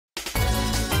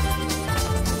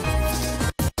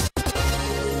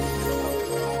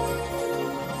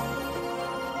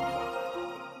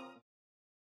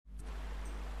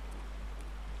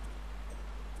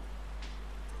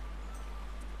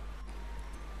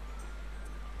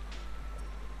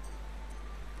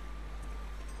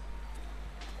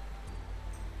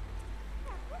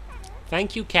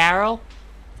Thank you, Carol.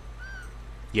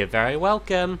 You're very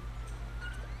welcome.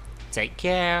 Take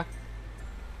care.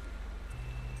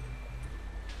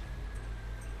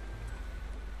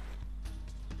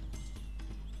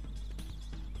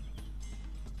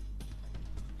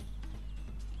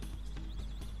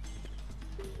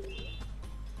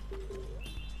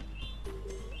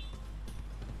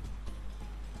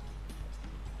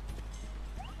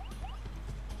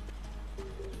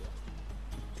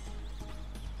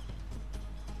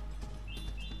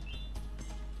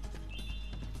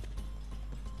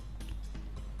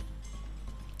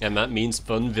 And that means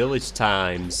fun village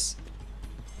times.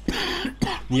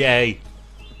 Yay.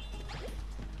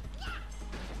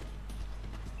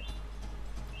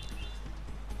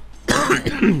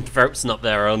 Throat's not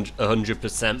there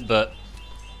 100%, but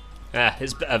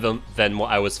it's better than what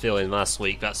I was feeling last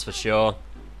week, that's for sure.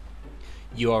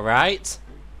 You alright?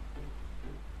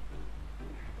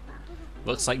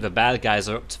 Looks like the bad guys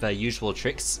are up to their usual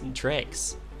tricks.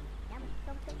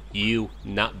 You,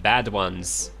 not bad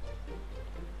ones.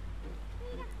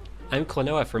 I'm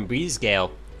Klonoa from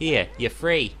Breezegale. Here, you're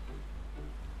free.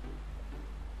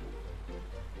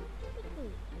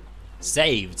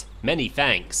 Saved. Many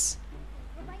thanks.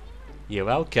 You're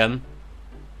welcome.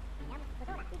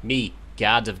 Me,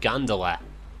 Guard of Gondola.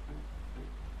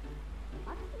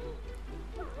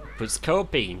 Who's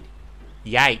coping?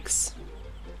 Yikes.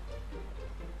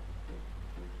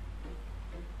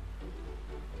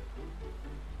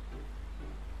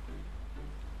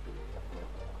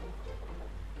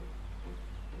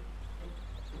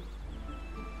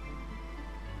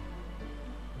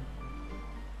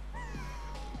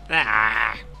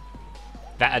 Ah!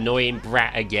 That annoying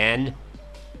brat again.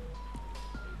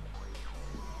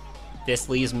 This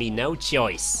leaves me no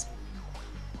choice.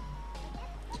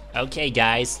 Okay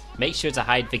guys, make sure to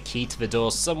hide the key to the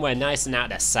door somewhere nice and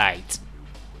out of sight.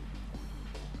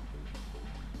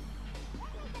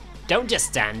 Don't just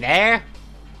stand there!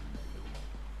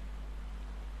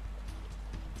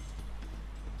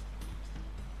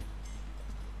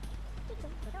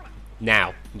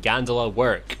 Now, gondola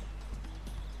work.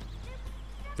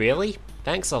 Really?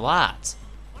 Thanks a lot.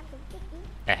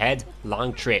 Ahead,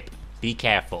 long trip. Be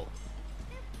careful.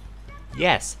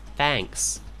 Yes,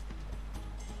 thanks.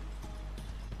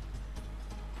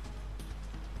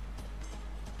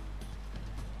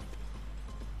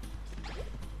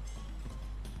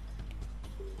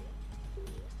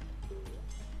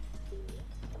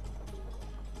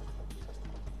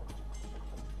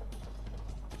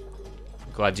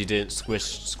 Glad you didn't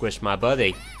squish my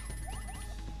buddy.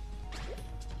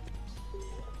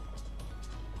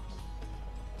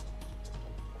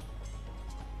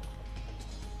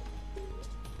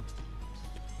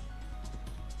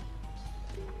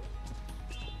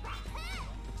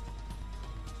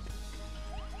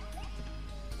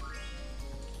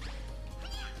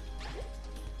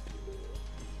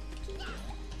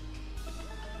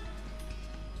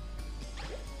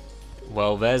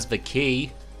 Well, there's the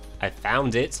key. I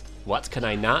found it. What can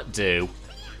I not do?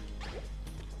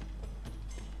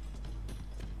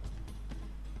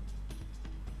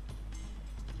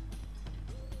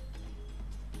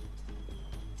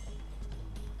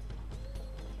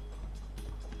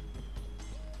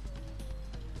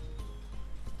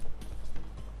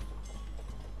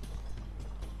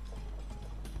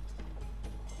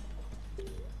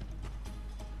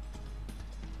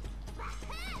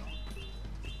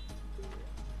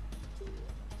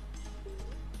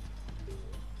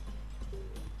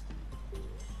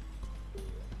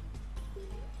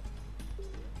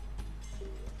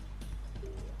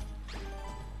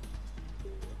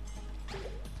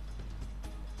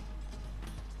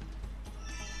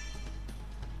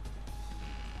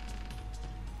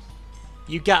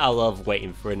 You gotta love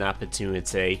waiting for an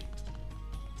opportunity.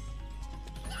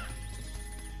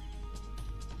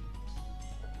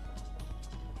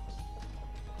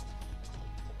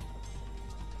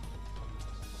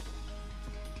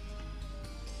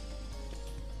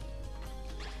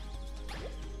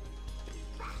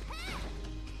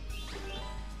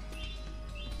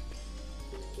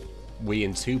 We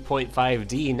in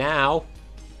 2.5D now.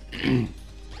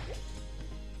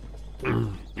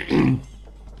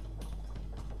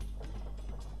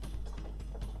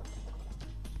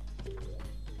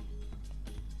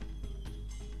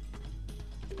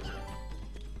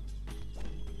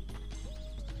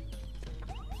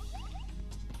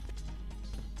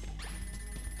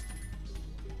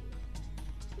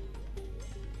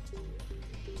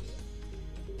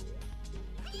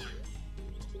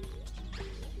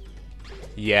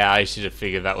 Yeah, I should have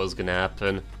figured that was gonna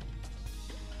happen.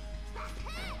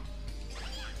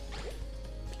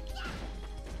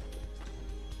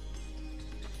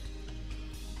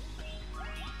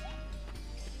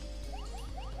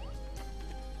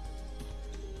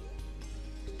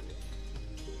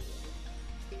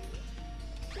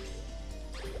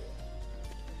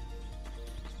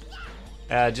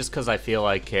 Just because I feel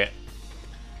like it.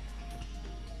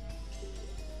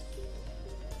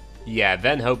 Yeah,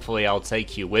 then hopefully I'll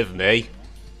take you with me.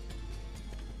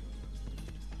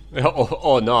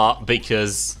 Or not,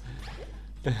 because...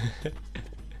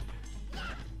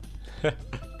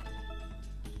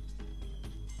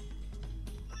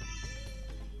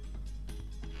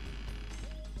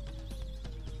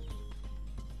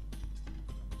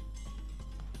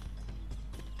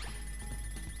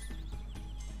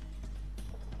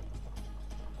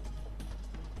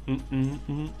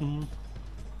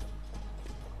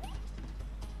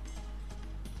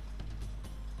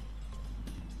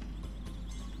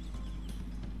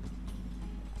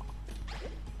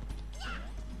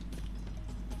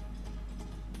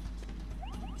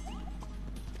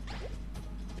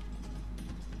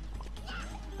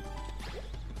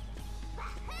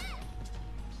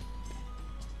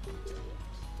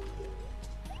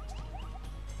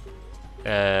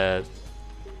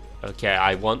 Okay,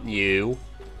 I want you.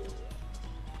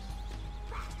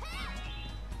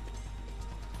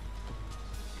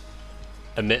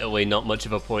 Admittedly, not much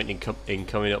of a point in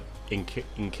coming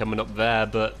up there,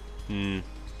 but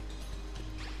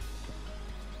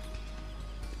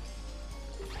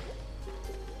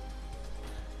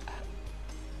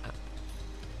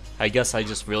I guess I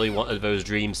just really wanted those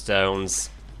dream stones.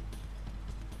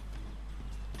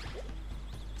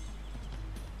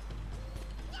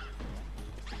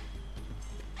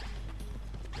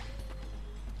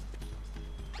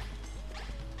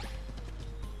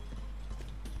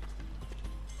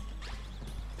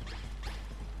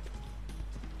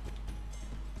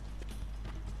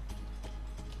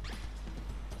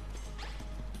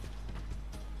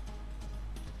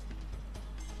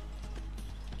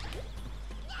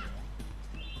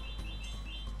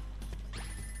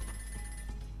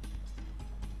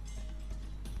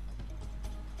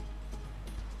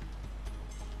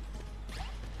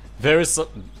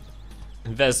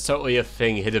 There's totally a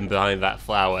thing hidden behind that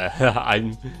flower.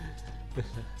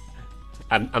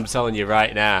 I'm telling you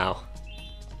right now.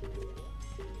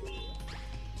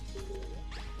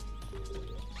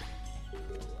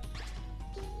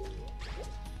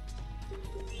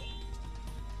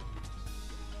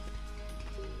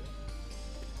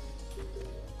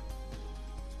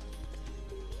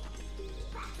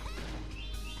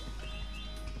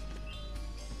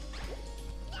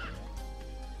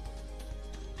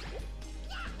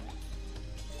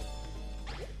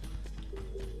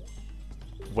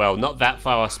 Well, not that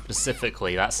flower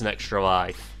specifically, that's an extra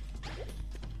life.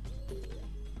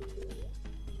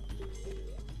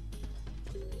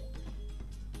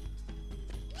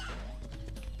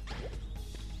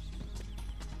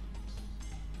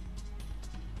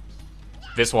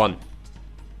 This one.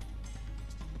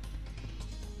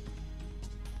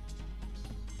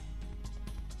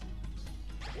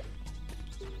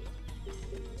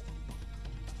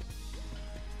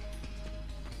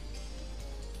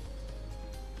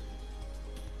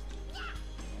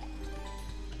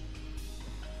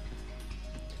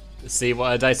 See,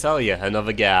 what did I tell you?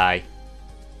 Another guy.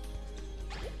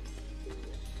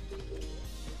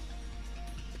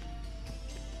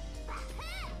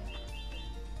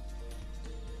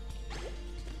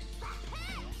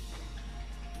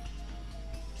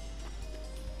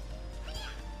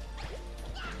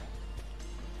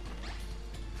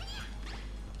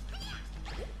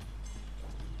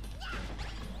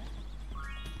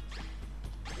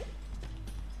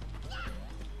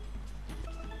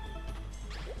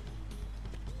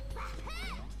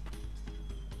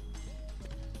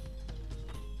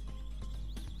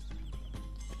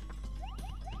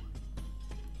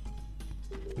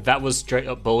 That was straight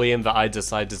up bullying that I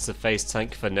decided to face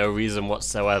tank for no reason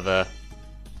whatsoever.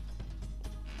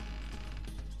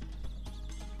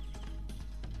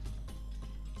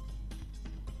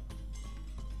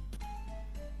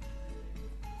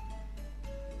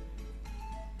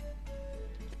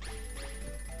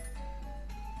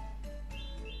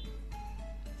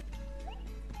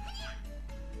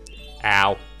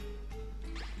 Ow.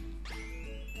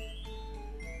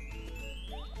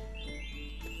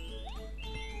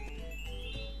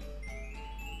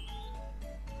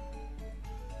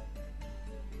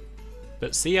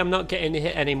 But see, I'm not getting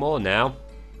hit anymore now.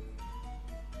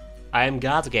 I am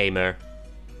God Gamer.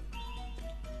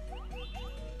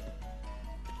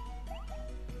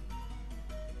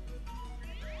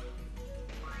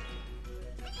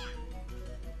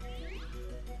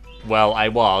 Well, I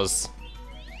was.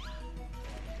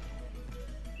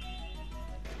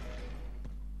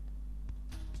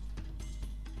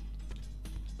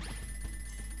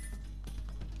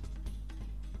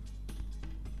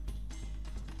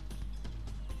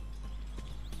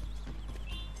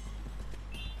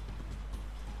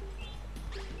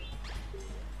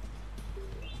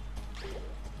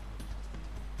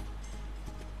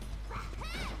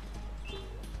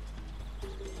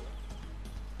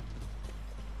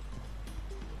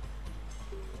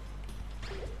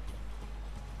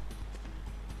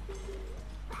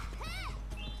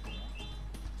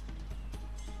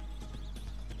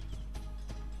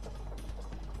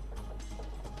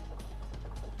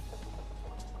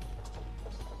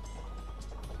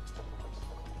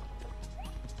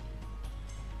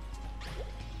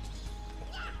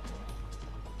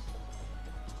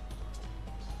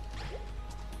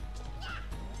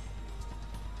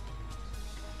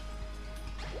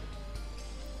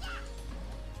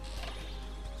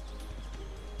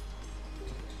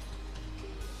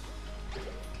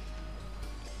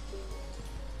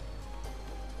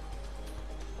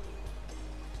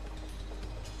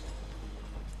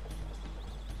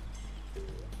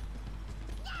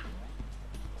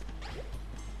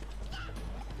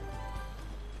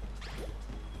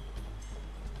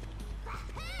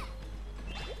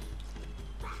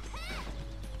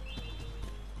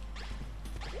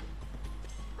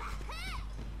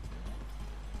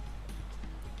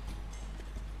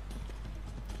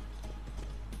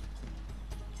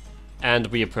 And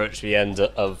we approach the end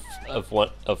of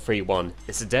 3-1.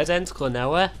 It's a dead end,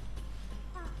 Klonoa?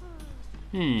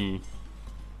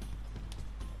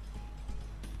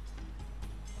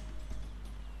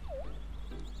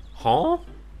 Huh?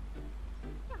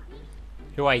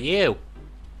 Who are you?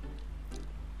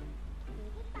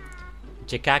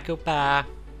 Chikakupa.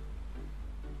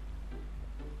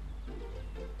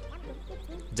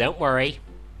 Don't worry.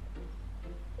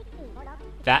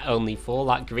 That only for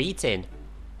that greeting.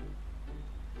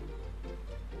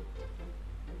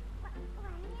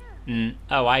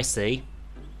 Oh, I see.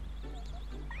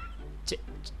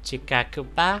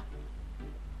 Chikakupa?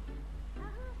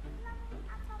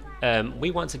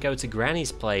 We want to go to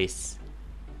Granny's place.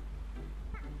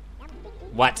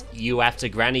 What? You after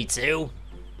Granny too?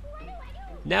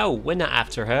 No, we're not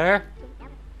after her.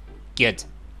 Good.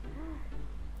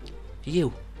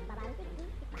 You.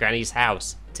 Granny's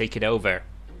house. Take it over.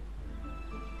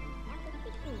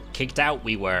 Kicked out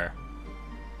we were.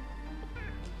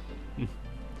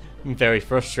 Very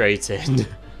frustrating.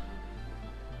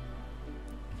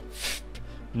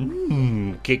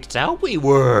 Kicked out we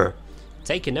were.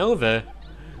 Taken over?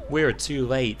 We're too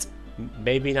late.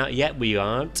 Maybe not yet we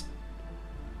aren't.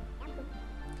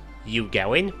 You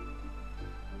going?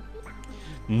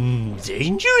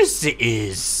 Dangerous it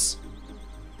is.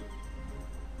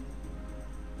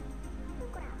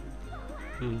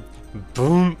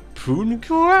 Boom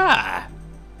Punkura.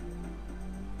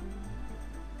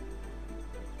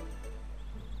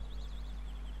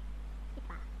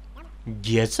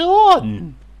 Get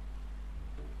on.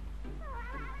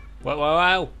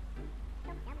 Wow.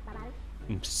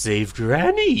 Save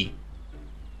Granny.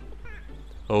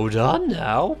 Hold on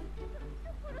now.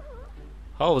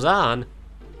 Hold on.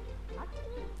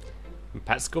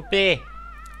 Patscope.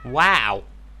 Wow.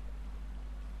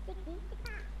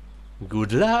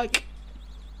 Good luck.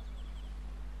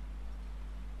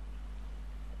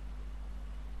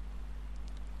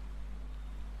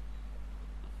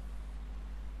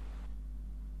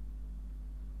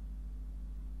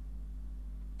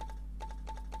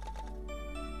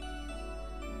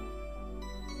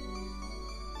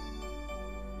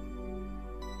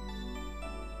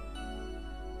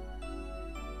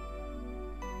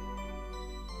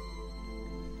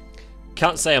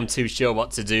 Can't say I'm too sure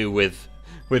what to do with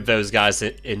those guys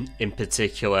in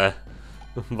particular.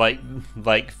 like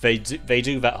they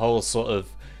do that whole sort of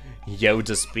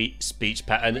Yoda speech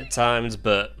pattern at times,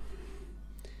 but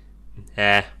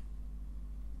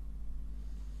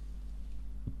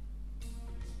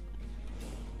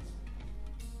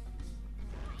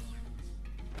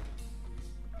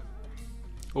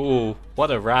Ooh, what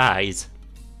a ride.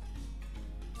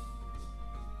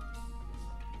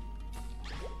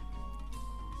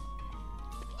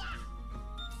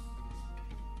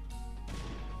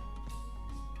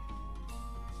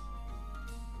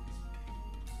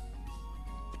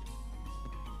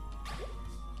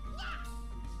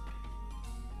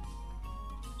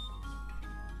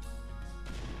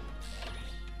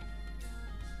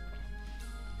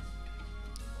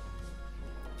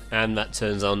 And that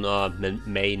turns on our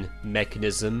main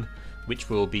mechanism, which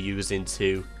we'll be using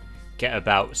to get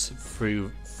about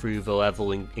through the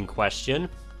level in question.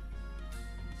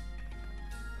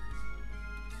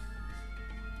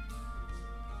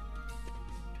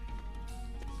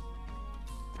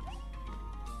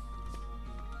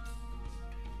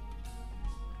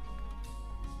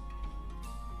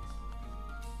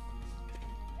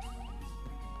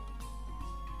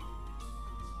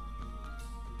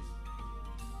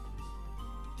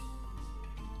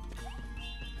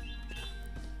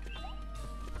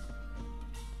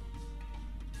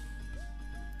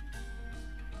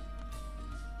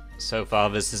 So far,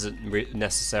 this isn't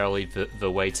necessarily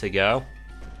the way to go.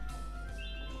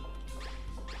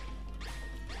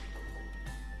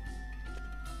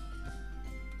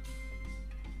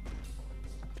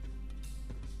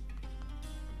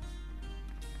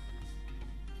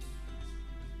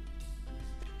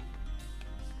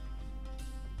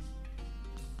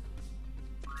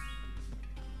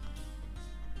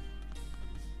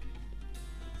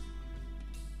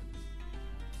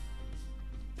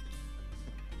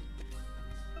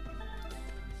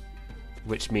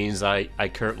 Which means I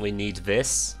currently need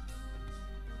this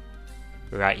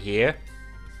right here.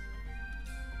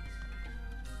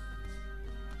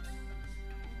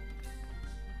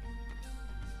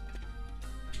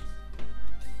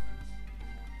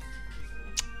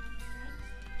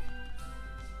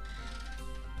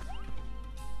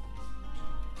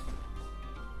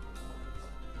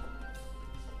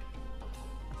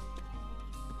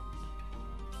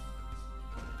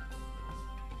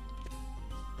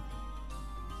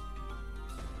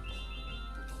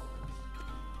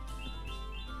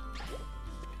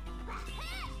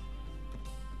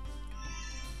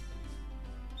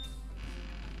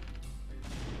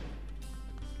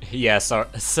 Yeah,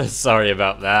 sorry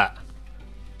about that.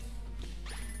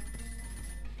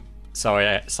 Sorry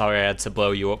I had to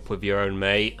blow you up with your own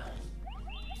mate.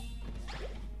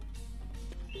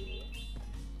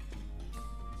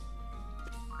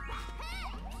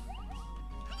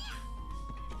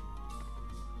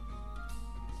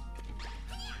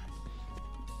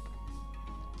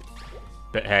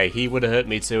 But hey, he would have hurt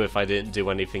me too if I didn't do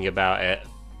anything about it.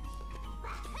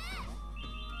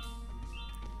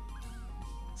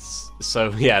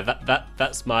 So yeah,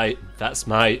 that's my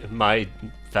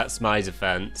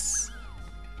defense.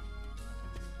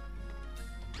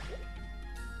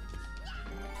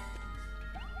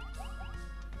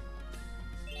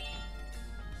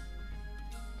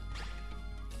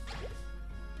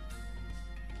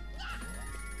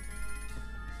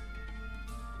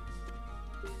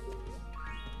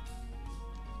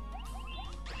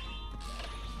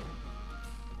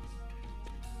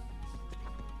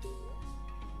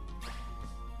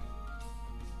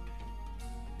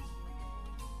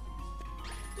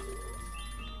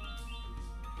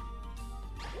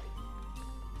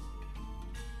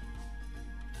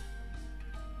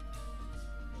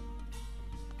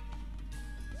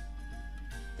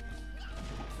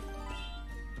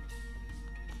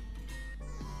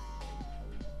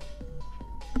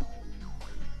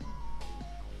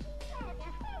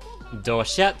 Door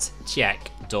shut, check.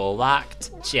 Door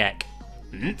locked, check.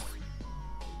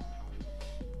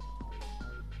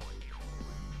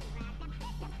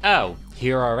 Oh,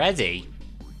 here already?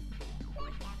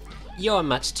 You're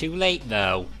much too late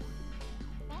though.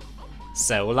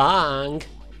 So long.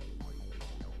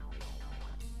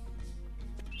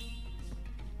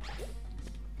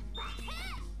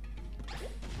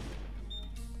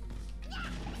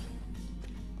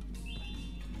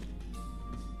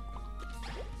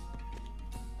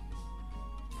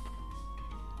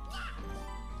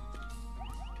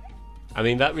 I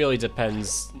mean, that really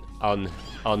depends on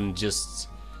just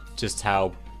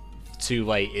how too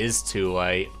late is too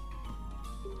late.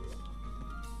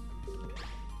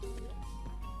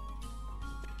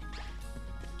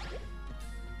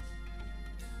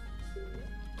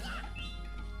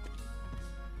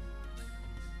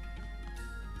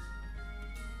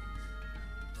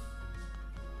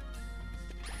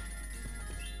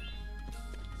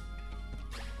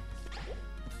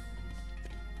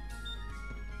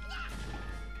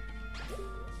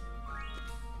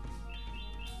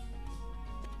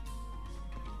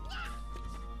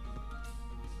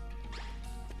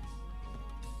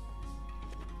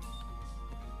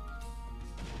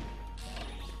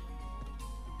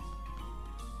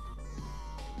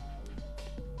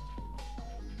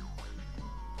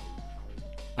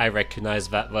 I recognize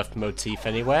that left motif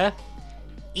anywhere.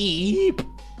 Eep!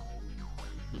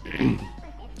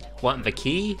 Want the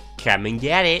key? Come and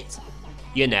get it.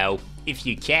 You know, if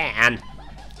you can.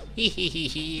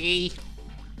 Hehehehe.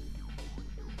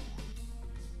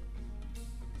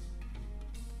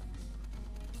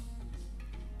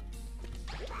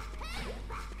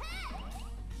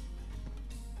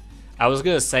 I was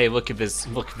gonna say, look at this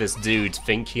dude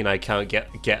thinking I can't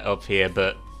get up here,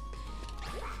 but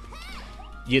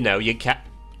you know, you can.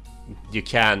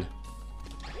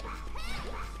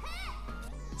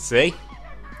 See?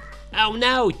 Oh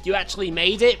no, you actually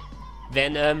made it?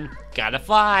 Then, gotta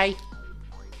fly.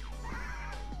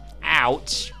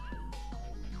 Ouch.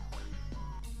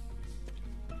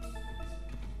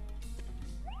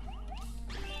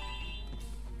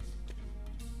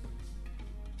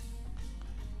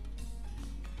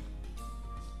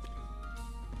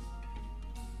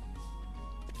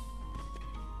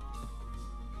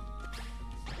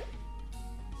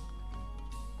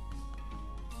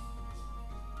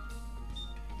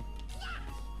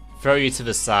 Throw you to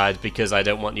the side because I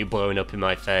don't want you blowing up in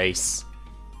my face.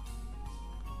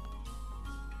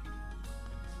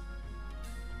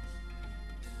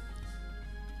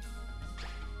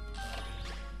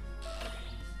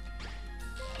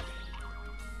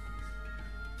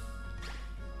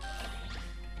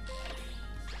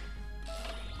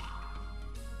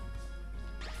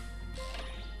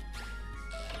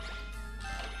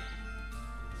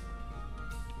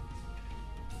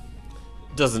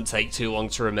 Doesn't take too long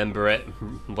to remember it.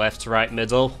 Left, right,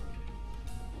 middle.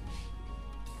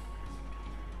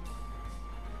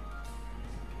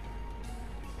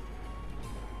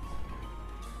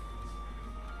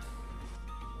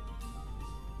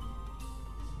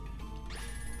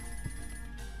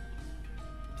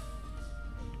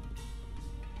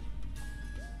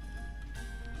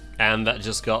 And that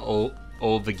just got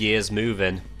all the gears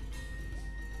moving.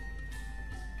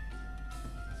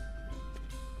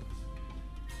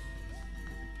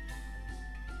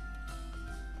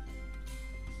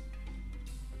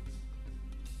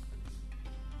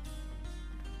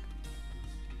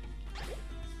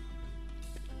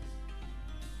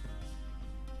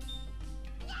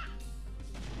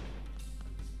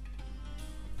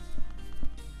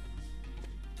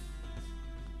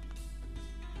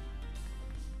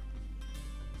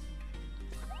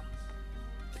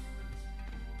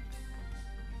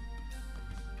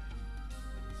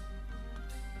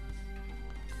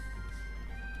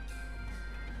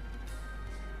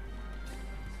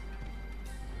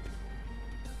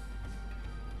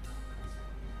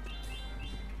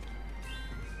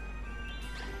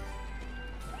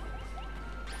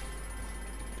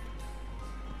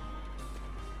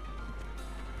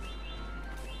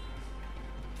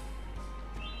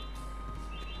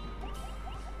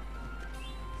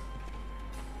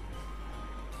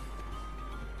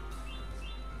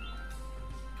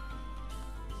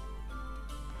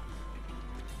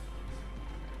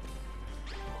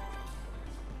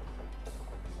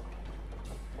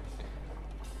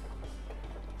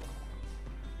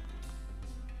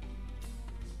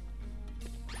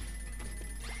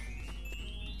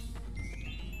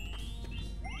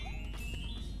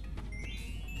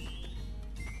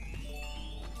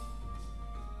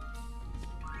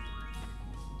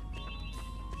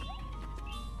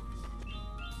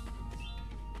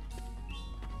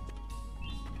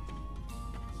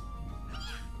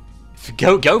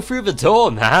 Go through the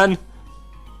door, man.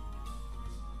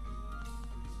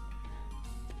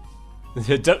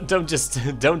 don't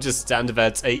just stand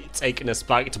there taking a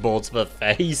spiked ball to the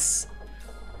face.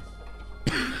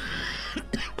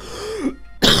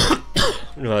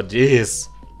 Oh jeez.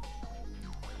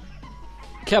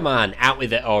 Come on, out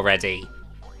with it already.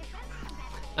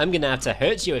 I'm gonna have to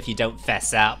hurt you if you don't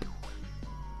fess up.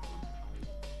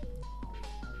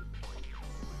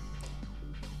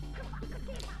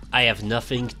 I have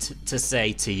nothing to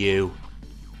say to you.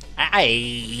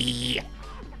 Aye.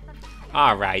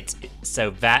 Alright,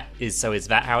 so is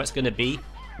that how it's gonna be?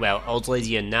 Well, old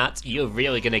lady or not, you're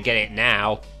really gonna get it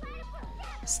now.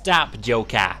 Stop,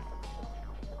 Joker.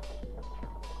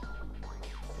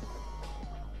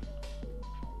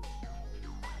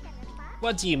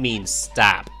 What do you mean,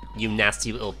 stop, you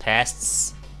nasty little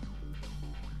pests?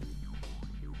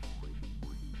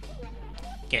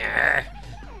 Grr.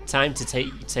 Time to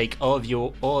take all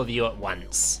of you at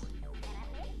once.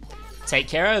 Take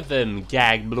care of them,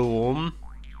 Gag Bloom.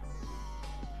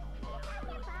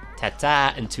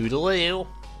 Ta-ta and toodaloo.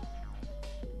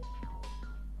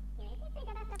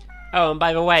 Oh, and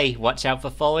by the way, watch out for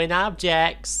falling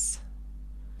objects.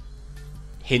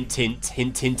 Hint, hint,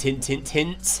 hint, hint, hint, hint,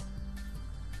 hint.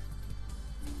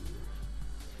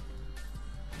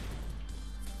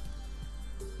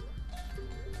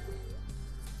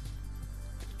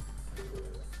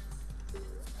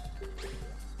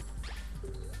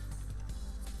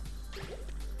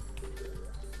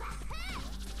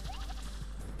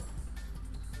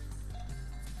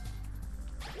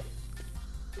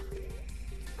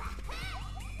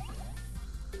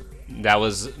 That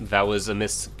was a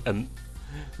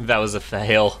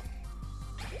fail.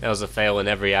 That was a fail in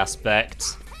every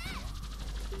aspect.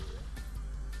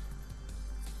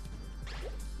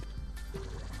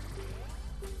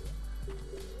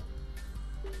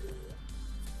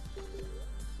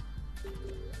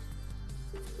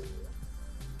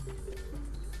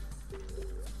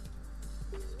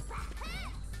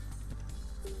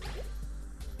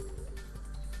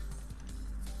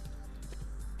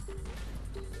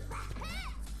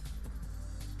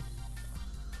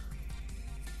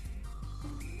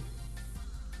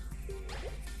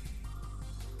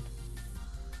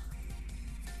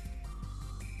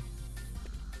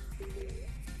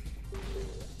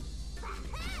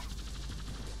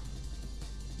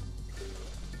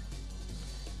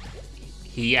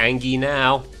 He angry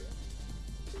now.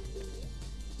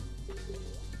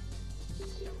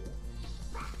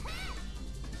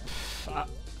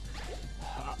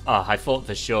 I thought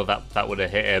for sure that would have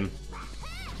hit him.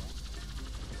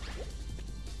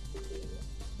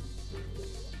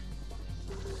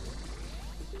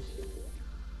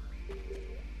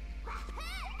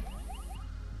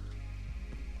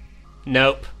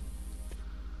 Nope.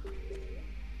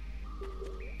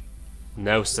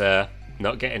 No, sir.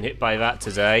 Not getting hit by that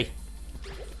today.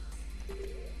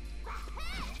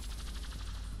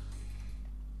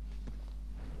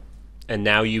 And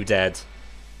now you dead.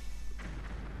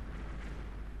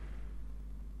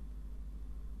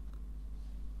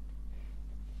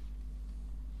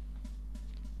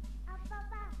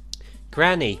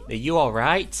 Granny, are you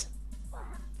alright?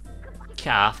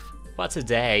 Calf, what a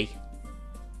day.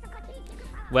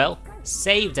 Well,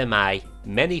 saved am I.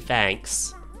 Many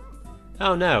thanks.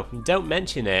 Oh no, don't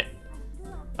mention it.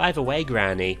 By the way,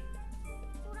 Granny,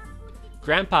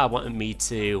 Grandpa wanted me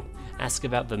to ask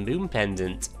about the moon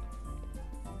pendant.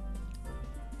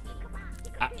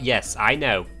 Yes, I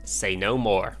know. Say no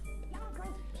more.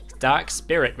 Dark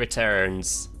Spirit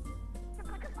returns.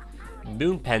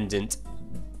 Moon pendant,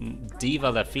 Diva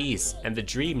la Fils, and the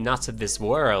dream not of this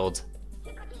world.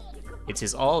 It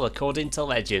is all according to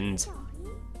legend.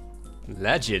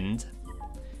 Legend?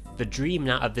 The dream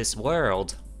not of this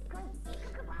world.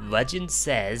 Legend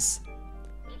says,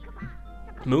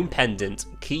 Moon pendant,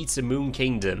 key to Moon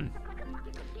Kingdom.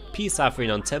 Peace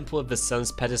offering on Temple of the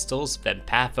Sun's pedestals, then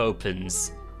path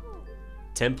opens.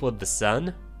 Temple of the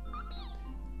Sun?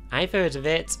 I've heard of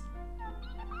it.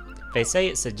 They say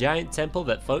it's a giant temple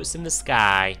that floats in the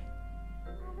sky.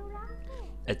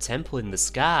 A temple in the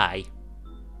sky?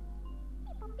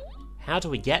 How do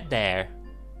we get there?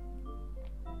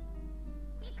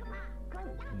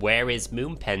 Where is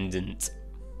Moon Pendant?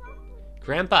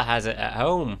 Grandpa has it at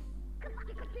home.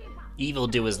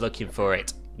 Evildoers looking for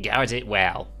it. Guard it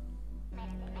well.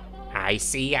 I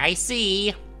see, I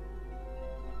see.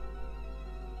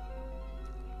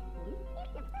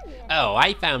 Oh,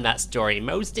 I found that story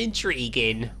most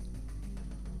intriguing.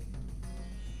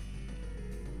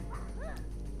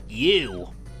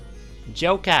 You!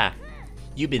 Joker!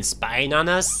 You been spying on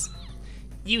us?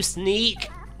 You sneak!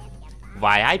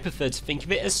 Why, I prefer to think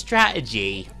of it as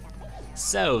strategy.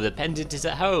 So, the pendant is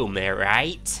at home,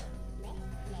 right?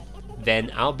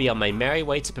 Then I'll be on my merry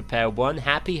way to prepare one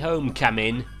happy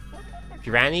homecoming.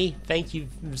 Granny, thank you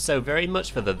so very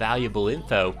much for the valuable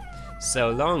info.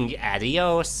 So long,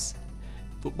 adios.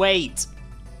 But wait!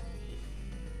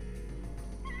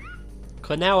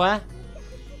 Klonoa?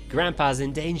 Grandpa's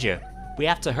in danger. We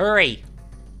have to hurry!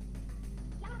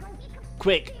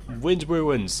 Quick, wind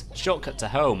ruins. Shortcut to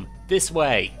home. This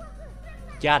way.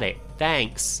 Got it,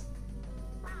 thanks.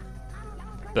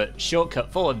 But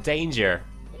shortcut full of danger.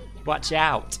 Watch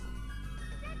out.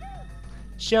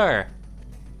 Sure.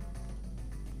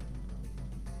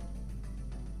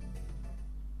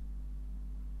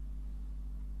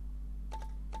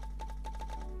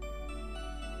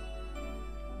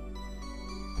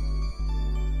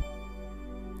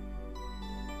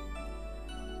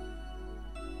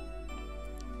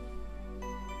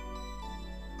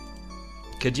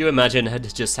 Could you imagine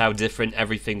just how different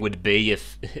everything would be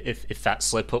if that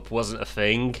slip up wasn't a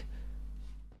thing?